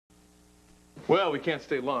Well, we can't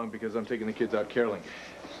stay long because I'm taking the kids out caroling.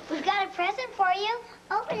 We've got a present for you.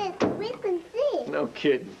 Open it so we can see. No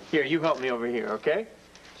kidding. Here, you help me over here, okay?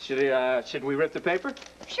 Should we rip the paper?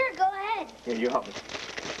 Sure, go ahead. Here, you help me.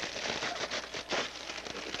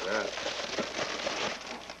 Look at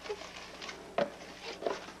that.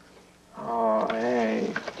 Oh,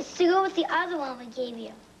 hey. It's to go with the other one we gave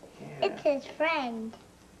you. Yeah. It's his friend.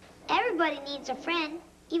 Everybody needs a friend,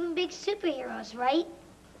 even big superheroes, right?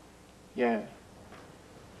 Yeah.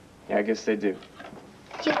 Yeah, I guess they do.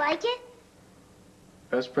 Do you like it?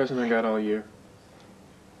 Best present I got all year.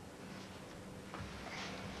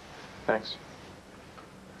 Thanks.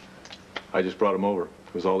 I just brought them over.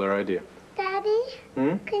 It was all their idea. Daddy,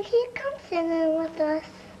 Hmm? could he come sit in with us?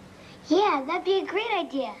 Yeah, that'd be a great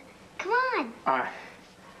idea. Come on.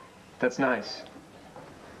 That's nice.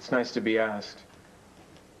 It's nice to be asked.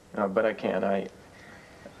 But I can't.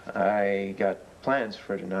 I got plans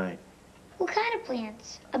for tonight. What kind of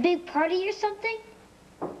plans? A big party or something?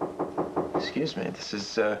 Excuse me, this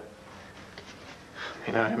is, I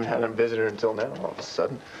haven't had a visitor until now, all of a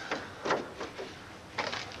sudden.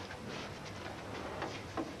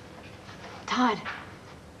 Todd.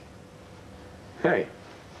 Hey.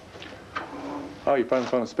 Oh, you finally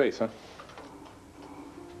found a space, huh?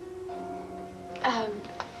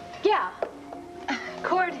 Yeah.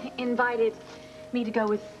 Cord invited me to go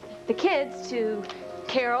with the kids to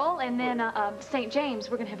Carol and then St. James.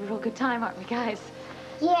 We're gonna have a real good time, aren't we, guys?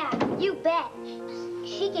 Yeah, you bet.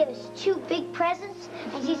 She gave us 2 big presents,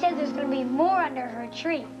 and she said there's gonna be more under her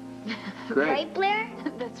tree. Great. Right, Blair?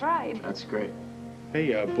 That's right. That's great.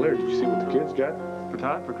 Hey, Blair, did you see what the kids got for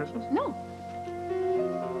Todd for Christmas? No.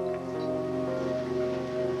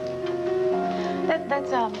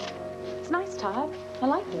 It's nice, Todd. I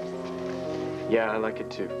like this. Yeah, I like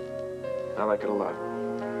it too. I like it a lot.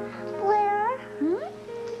 Blair? Hmm?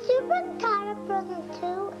 Did you bring Todd a present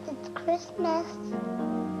too? It's Christmas.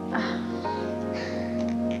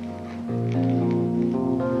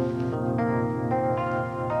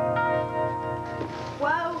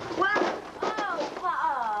 Whoa, whoa,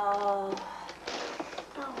 oh.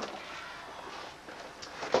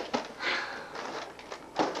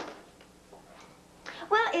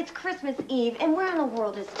 Well, it's Christmas Eve, and where in the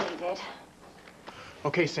world is David?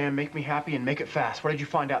 Okay, Sam, make me happy and make it fast. What did you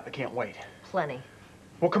find out that can't wait? Plenty.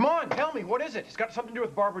 Well, come on, tell me. What is it? It's got something to do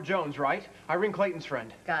with Barbara Jones, right? Irene Clayton's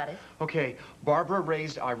friend. Got it. Okay, Barbara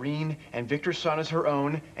raised Irene and Victor's son as her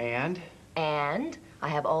own, and? And I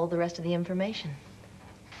have all the rest of the information.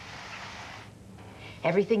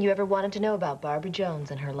 Everything you ever wanted to know about Barbara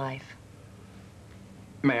Jones and her life.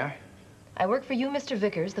 May I? I work for you, Mr.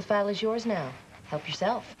 Vickers. The file is yours now. Help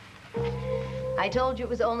yourself. I told you it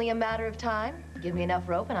was only a matter of time. Give me enough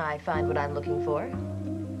rope and I find what I'm looking for.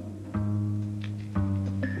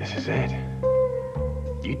 This is it.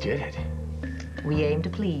 You did it. We aim to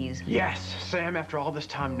please. Yes, Sam, after all this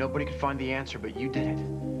time, nobody could find the answer, but you did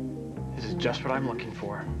it. This is just what I'm looking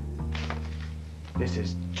for. This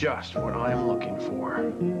is just what I'm looking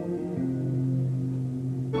for.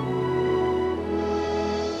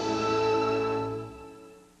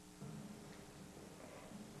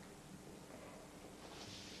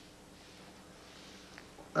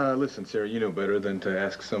 Listen, Sarah, you know better than to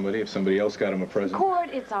ask somebody if somebody else got him a present.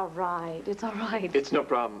 Cord, it's all right. It's all right. It's no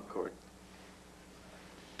problem, Cord.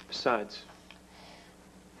 Besides,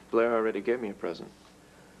 Blair already gave me a present.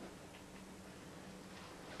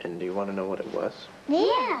 And do you want to know what it was?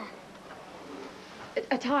 Yeah.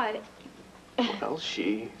 Todd. Well,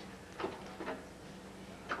 she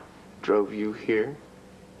drove you here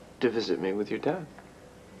to visit me with your dad.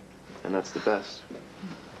 And that's the best.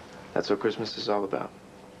 That's what Christmas is all about.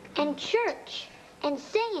 And church. And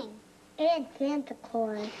singing. And Santa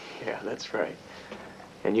Claus. Yeah, that's right.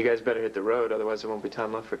 And you guys better hit the road, otherwise there won't be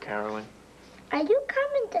time left for caroling. Are you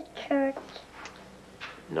coming to church?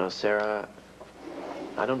 No, Sarah,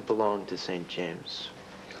 I don't belong to St. James.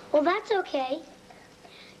 Well, that's okay.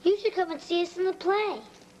 You should come and see us in the play.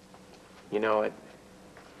 You know,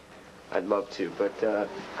 I'd love to, but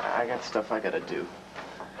I got stuff I gotta do.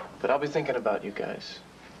 But I'll be thinking about you guys.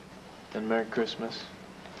 And Merry Christmas.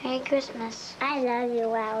 Merry Christmas. I love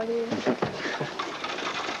you, Rowdy.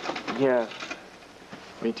 Yeah.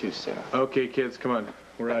 Me too, Sarah. Okay, kids, come on.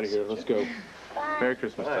 We're out of here. Let's go. Bye. Merry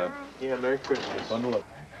Christmas, Todd. Yeah, Merry Christmas. Bundle up.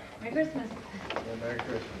 Merry Christmas. Yeah, Merry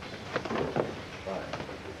Christmas. Bye.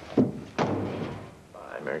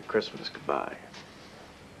 Bye. Merry Christmas. Goodbye.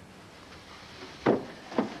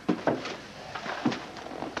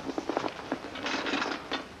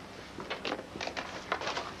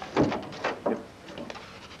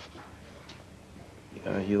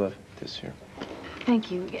 You left this here. Thank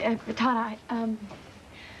you. Todd,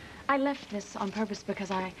 I left this on purpose because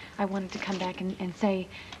I wanted to come back and say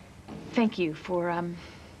thank you for,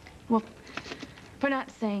 well, for not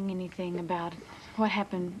saying anything about what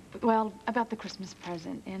happened, well, about the Christmas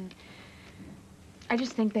present. And I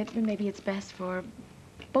just think that maybe it's best for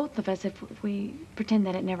both of us if we pretend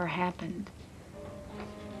that it never happened.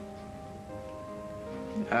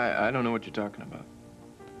 I don't know what you're talking about.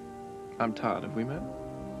 I'm Todd. Have we met?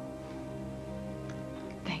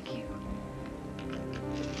 Thank you.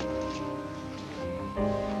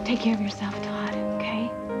 Take care of yourself, Todd,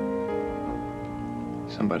 okay?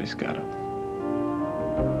 Somebody's got to.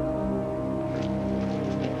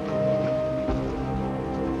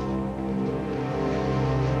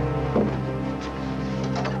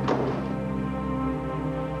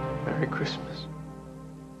 Merry Christmas.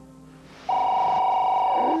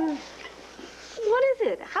 What is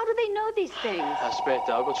it? How do they know these things?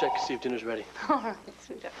 Samantha, I'll go check to see if dinner's ready. All right,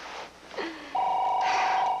 sweetheart.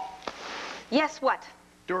 Yes, what?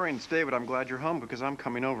 Dorian, it's David. I'm glad you're home because I'm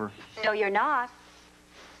coming over. No, you're not.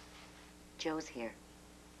 Joe's here.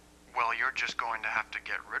 Well, you're just going to have to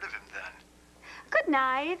get rid of him then. Good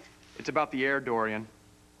night. It's about the heir, Dorian.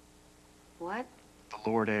 What? The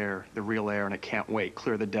Lord heir, the real heir, and I can't wait.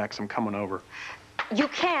 Clear the decks. I'm coming over. You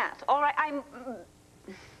can't. All right, I'm...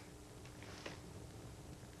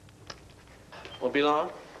 Won't be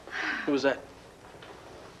long. Who was that?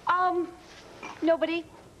 Nobody.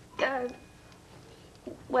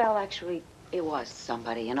 Well, actually, it was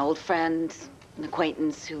somebody, an old friend, an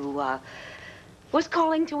acquaintance who, was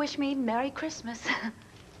calling to wish me Merry Christmas.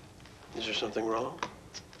 Is there something wrong?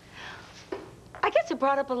 I guess it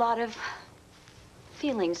brought up a lot of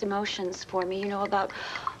feelings, emotions for me, you know, about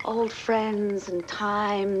old friends and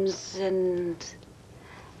times and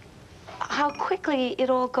how quickly it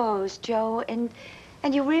all goes, Joe, and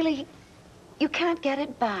you really, you can't get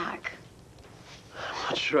it back. I'm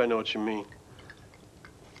not sure I know what you mean.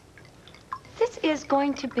 This is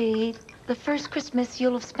going to be the first Christmas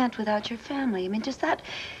you'll have spent without your family. I mean, does that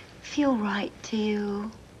feel right to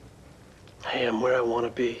you? I am where I want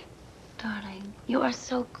to be. Darling, you are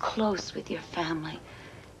so close with your family.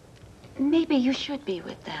 Maybe you should be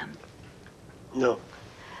with them. No.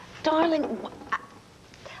 Darling,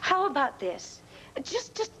 how about this?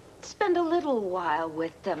 Just spend a little while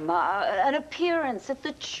with them. An appearance at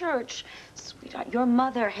the church. Sweetheart, your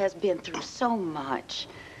mother has been through so much.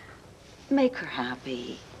 Make her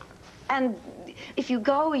happy. And if you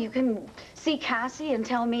go, you can see Cassie and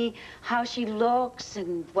tell me how she looks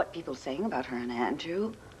and what people are saying about her and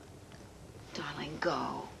Andrew. Darling,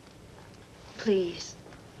 go. Please.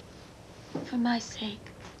 For my sake.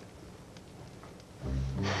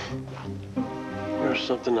 There's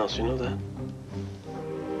something else, you know that?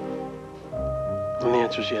 And the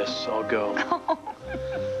answer's yes, I'll go.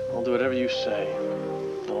 I'll do whatever you say.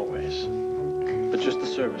 Always. But just the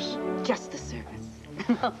service. Just the service.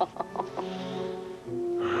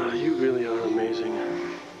 You really are amazing.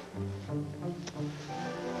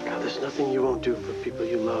 God, there's nothing you won't do for people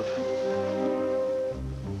you love.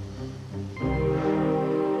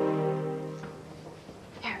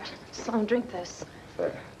 Here, Sloan, drink this.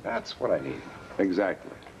 There. That's what I need.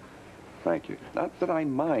 Exactly. Thank you. Not that I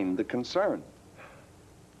mind the concern,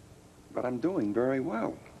 but I'm doing very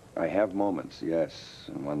well. I have moments, yes,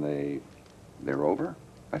 and when they're over,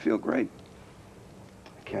 I feel great.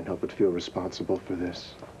 I can't help but feel responsible for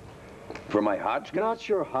this. For my Hodgkins? Not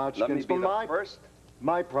your Hodgkins, Let me be the first.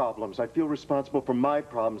 My problems. I feel responsible for my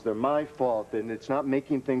problems. They're my fault, and it's not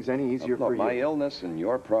making things any easier for Look, you. my illness and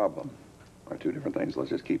your problem are two different things.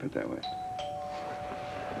 Let's just keep it that way.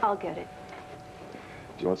 I'll get it.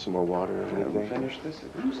 Do you want some more water or Haven't anything? finished this.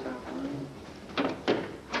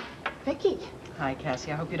 Vicky. Hi,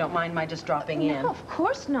 Cassie. I hope you don't mind my just dropping in. No, of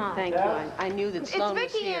course not. Thank you. I knew that Sloan was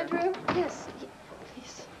It's Vicky, here. Andrew. Yes.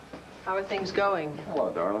 Yes. How are things going? Hello,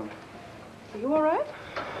 darling. Are you all right?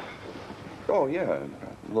 Oh, yeah.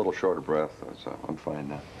 A little short of breath, so I'm fine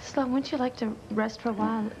now. Sloan, wouldn't you like to rest for a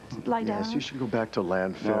while? Lie down? Yes, you should go back to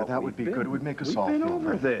Landfair. No, that would be good. It would make us all We've feel been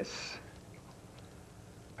over better. this.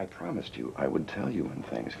 I promised you I would tell you when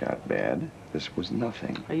things got bad. This was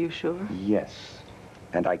nothing. Are you sure? Yes.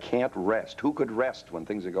 And I can't rest. Who could rest when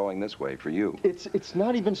things are going this way for you? It's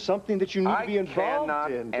not even something that you need to be I involved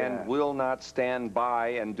cannot in, and Dad. will not stand by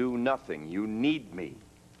and do nothing. You need me.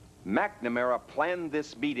 McNamara planned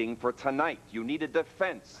this meeting for tonight. You need a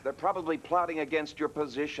defense. They're probably plotting against your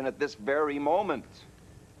position at this very moment.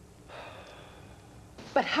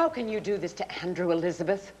 But how can you do this to Andrew,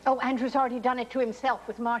 Elizabeth? Oh, Andrew's already done it to himself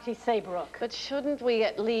with Marty Saybrook. But shouldn't we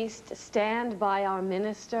at least stand by our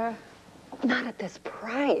minister? Not at this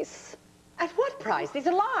price. At what price? These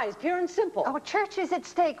are lies, pure and simple. Our church is at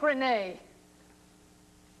stake, Renee.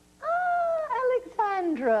 Ah,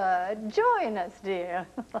 Alexandra, join us, dear.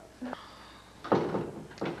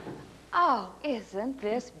 Oh, isn't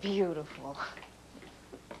this beautiful?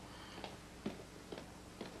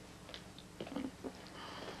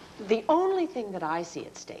 The only thing that I see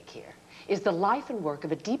at stake here is the life and work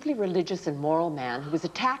of a deeply religious and moral man who was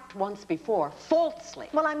attacked once before, falsely.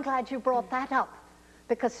 Well, I'm glad you brought that up,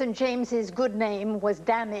 because St. James's good name was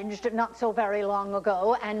damaged not so very long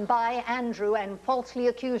ago, and by Andrew, and falsely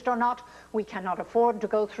accused or not, we cannot afford to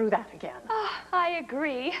go through that again. Oh, I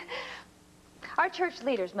agree. Our church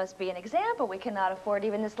leaders must be an example. We cannot afford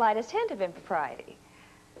even the slightest hint of impropriety.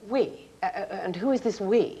 We? And who is this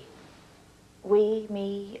we? We,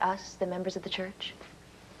 me, us, the members of the church.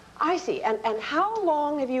 I see. And how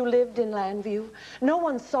long have you lived in Landview? No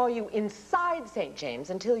one saw you inside St.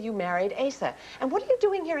 James until you married Asa. And what are you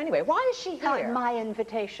doing here anyway? Why is she here? At my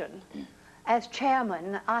invitation. As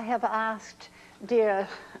chairman, I have asked dear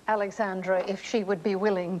Alexandra if she would be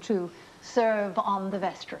willing to serve on the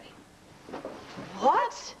vestry.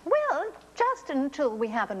 What? Well, just until we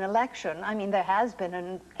have an election. I mean, there has been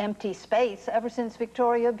an empty space ever since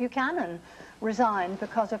Victoria Buchanan resigned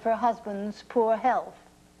because of her husband's poor health.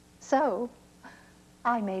 So,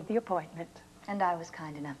 I made the appointment. And I was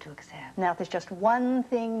kind enough to accept. Now, there's just one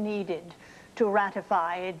thing needed to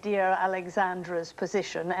ratify dear Alexandra's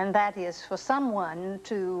position, and that is for someone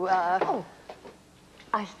to, Oh,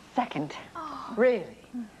 I second. Oh. Really?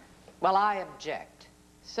 Well, I object.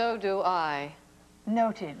 So do I.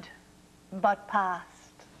 Noted, but passed.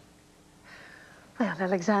 Well,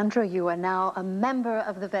 Alexandra, you are now a member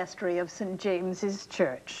of the vestry of St. James's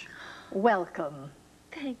Church. Welcome.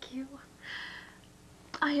 Thank you.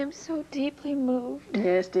 I am so deeply moved.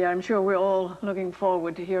 Yes, dear, I'm sure we're all looking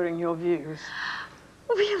forward to hearing your views.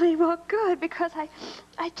 Really? Well, good, because I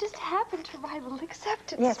just happened to write a little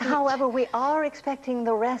acceptance Yes, speech. however, we are expecting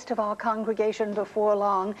the rest of our congregation before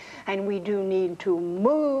long, and we do need to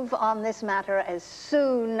move on this matter as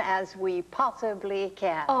soon as we possibly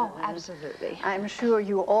can. Oh, absolutely. I'm sure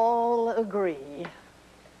you all agree.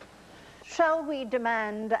 Shall we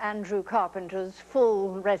demand Andrew Carpenter's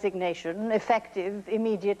full resignation, effective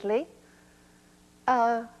immediately?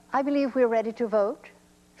 I believe we're ready to vote.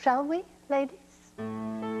 Shall we, ladies?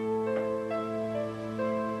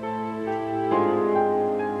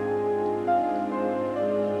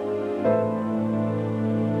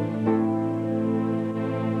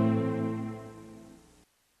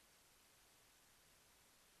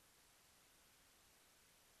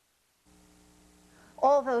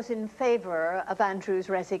 All those in favor of Andrew's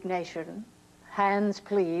resignation, hands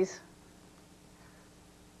please.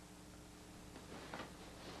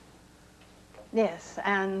 Yes,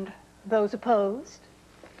 and those opposed?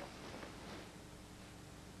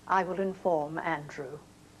 I will inform Andrew.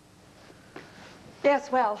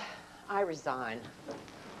 Yes, well, I resign.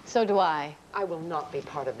 So do I. I will not be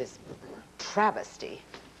part of this travesty.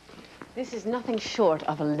 This is nothing short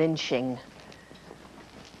of a lynching.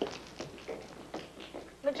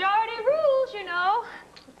 Majority rules, you know.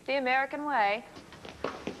 It's the American way.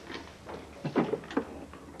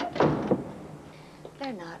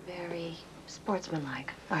 They're not very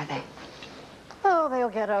sportsmanlike, are they? Oh, they'll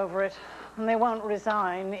get over it. And they won't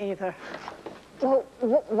resign either. Well,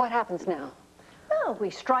 what happens now? Well, we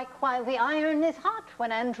strike while the iron is hot.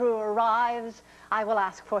 When Andrew arrives, I will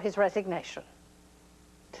ask for his resignation.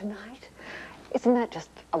 Tonight? Isn't that just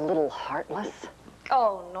a little heartless?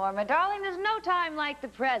 Oh, Norma, darling, there's no time like the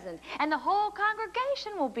present. And the whole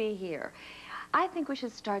congregation will be here. I think we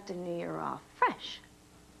should start the new year off fresh.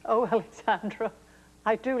 Oh, Alexandra,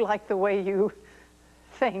 I do like the way you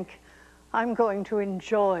think. I'm going to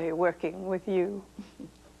enjoy working with you.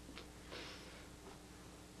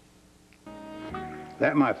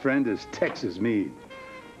 That, my friend, is Texas mead.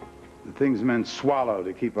 The things men swallow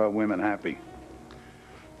to keep our women happy.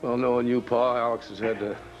 Well, knowing you, Pa, Alex has had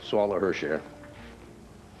to swallow her share.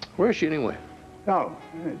 Where is she anyway? Oh,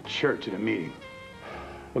 at church at a meeting.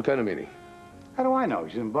 What kind of meeting? How do I know?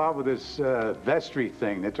 She's involved with this vestry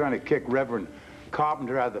thing. They're trying to kick Reverend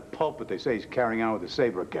Carpenter out of the pulpit. They say he's carrying on with the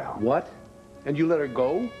Sabre gal. What? And you let her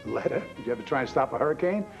go? Let her? Did you ever try and stop a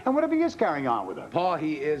hurricane? And what if he is carrying on with her? Pa,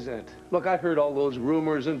 he isn't. Look, I heard all those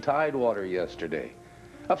rumors in Tidewater yesterday.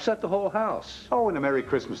 Upset the whole house. Oh, and a Merry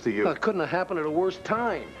Christmas to you. Well, it couldn't have happened at a worse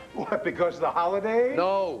time. What, because of the holiday?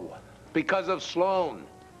 No, because of Sloan.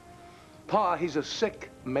 Pa, he's a sick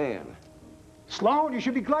man. Sloan, you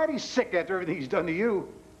should be glad he's sick after everything he's done to you.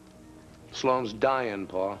 Sloan's dying,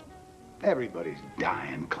 Pa. Everybody's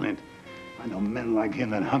dying, Clint. I know men like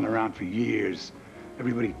him that hung around for years.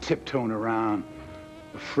 Everybody tiptoeing around,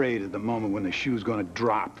 afraid of the moment when the shoe's gonna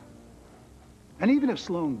drop. And even if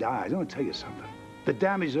Sloan dies, I'm gonna tell you something. The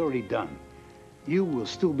damage is already done. You will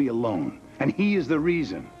still be alone, and he is the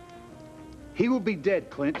reason. He will be dead,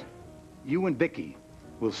 Clint. You and Vicky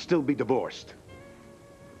will still be divorced.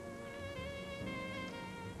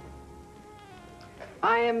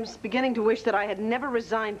 I am beginning to wish that I had never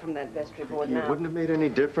resigned from that vestry board It now. wouldn't have made any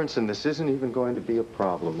difference, and this isn't even going to be a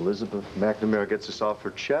problem. Elizabeth McNamara gets us off her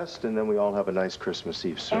chest, and then we all have a nice Christmas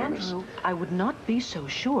Eve service. Andrew, I would not be so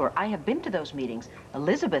sure. I have been to those meetings.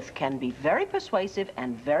 Elizabeth can be very persuasive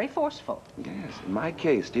and very forceful. Yes, in my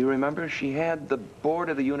case, do you remember? She had the board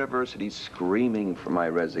of the university screaming for my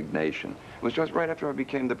resignation. It was just right after I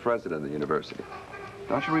became the president of the university.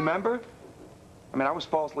 Don't you remember? I mean, I was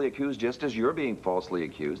falsely accused just as you're being falsely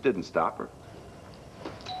accused. Didn't stop her.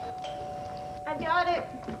 I got it.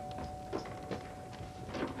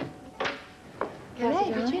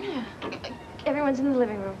 Cassie, Hey, Virginia. Everyone's in the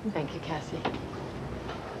living room. Thank you, Cassie.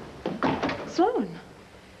 Sloan.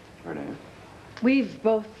 Her name? We've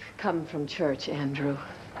both come from church, Andrew.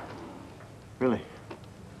 Really?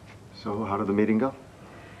 So how did the meeting go?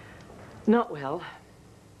 Not well.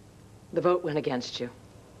 The vote went against you.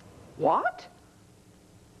 What?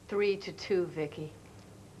 3-2, Vicky.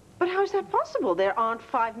 But how is that possible? There aren't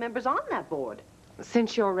 5 members on that board.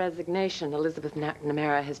 Since your resignation, Elizabeth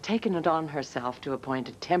McNamara has taken it on herself to appoint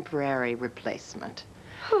a temporary replacement.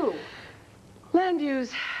 Who?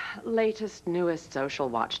 Landview's latest, newest social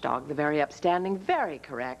watchdog, the very upstanding, very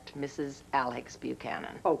correct Mrs. Alex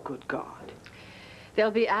Buchanan. Oh, good God.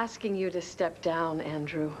 They'll be asking you to step down,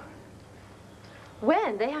 Andrew.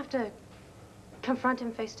 When? They have to confront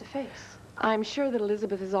him face to face. I'm sure that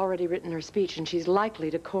Elizabeth has already written her speech, and she's likely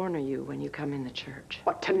to corner you when you come in the church.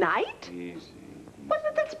 What, tonight? Easy.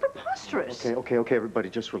 But that's preposterous. Okay, everybody,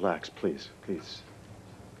 just relax, please, please.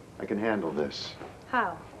 I can handle this.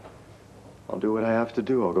 How? I'll do what I have to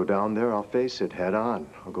do. I'll go down there, I'll face it head on.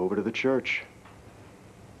 I'll go over to the church.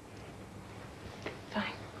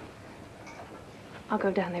 Fine. I'll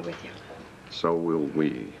go down there with you. So will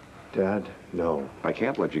we. Dad, no. I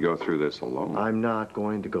can't let you go through this alone. I'm not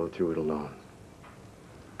going to go through it alone.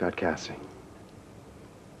 Got Cassie.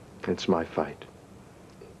 It's my fight.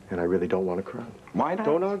 And I really don't want to cry. Why not?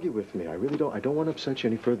 Don't argue with me. I really don't. I don't want to upset you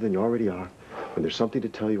any further than you already are. When there's something to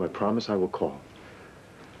tell you, I promise I will call.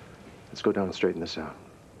 Let's go down and straighten this out.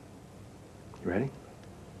 You ready?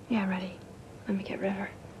 Yeah, ready. Let me get River.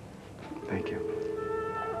 Thank you.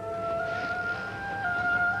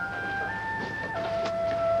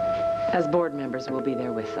 As board members, we'll be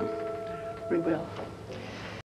there with them. We will.